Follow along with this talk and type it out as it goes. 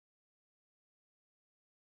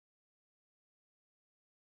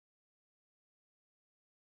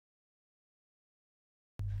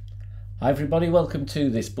Hi everybody, welcome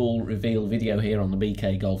to this ball reveal video here on the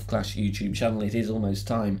BK Golf Clash YouTube channel. It is almost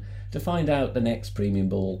time to find out the next premium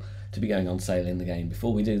ball to be going on sale in the game.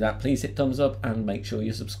 Before we do that, please hit thumbs up and make sure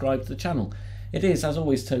you subscribe to the channel. It is, as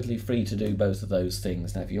always, totally free to do both of those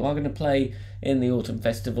things. Now, if you are going to play in the Autumn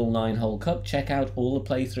Festival 9-hole cup, check out all the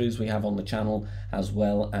playthroughs we have on the channel, as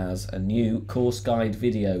well as a new course guide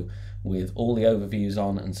video with all the overviews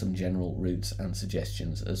on and some general routes and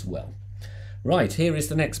suggestions as well. Right, here is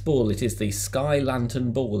the next ball. It is the Sky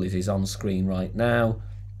Lantern ball. It is on screen right now.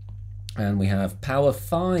 And we have Power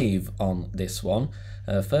 5 on this one.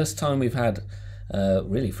 First time we've had,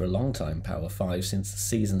 really for a long time, Power 5 since the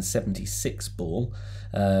season 76 ball.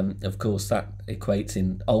 Of course, that equates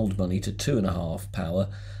in old money to 2.5 power,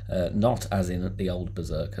 not as in the old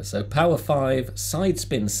Berserker. So Power 5, side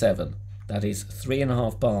spin 7. That is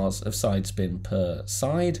 3.5 bars of side spin per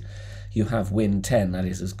side. You have win 10, that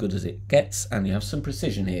is as good as it gets, and you have some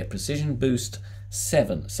precision here, precision boost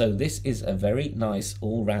 7. So this is a very nice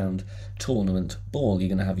all-round tournament ball. You're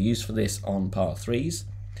going to have use for this on par 3s,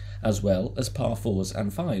 as well as par 4s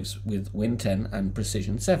and 5s with win 10 and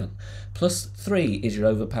precision 7. Plus 3 is your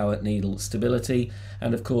overpowered needle stability,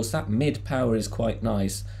 and of course that mid power is quite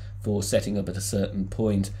nice for setting up at a certain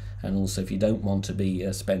point, and also if you don't want to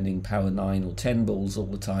be spending power 9 or 10 balls all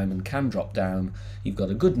the time and can drop down, you've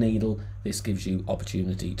got a good needle. This gives you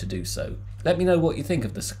opportunity to do so. Let me know what you think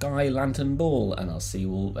of the Sky Lantern ball, and I'll see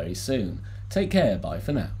you all very soon. Take care, bye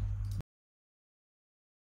for now.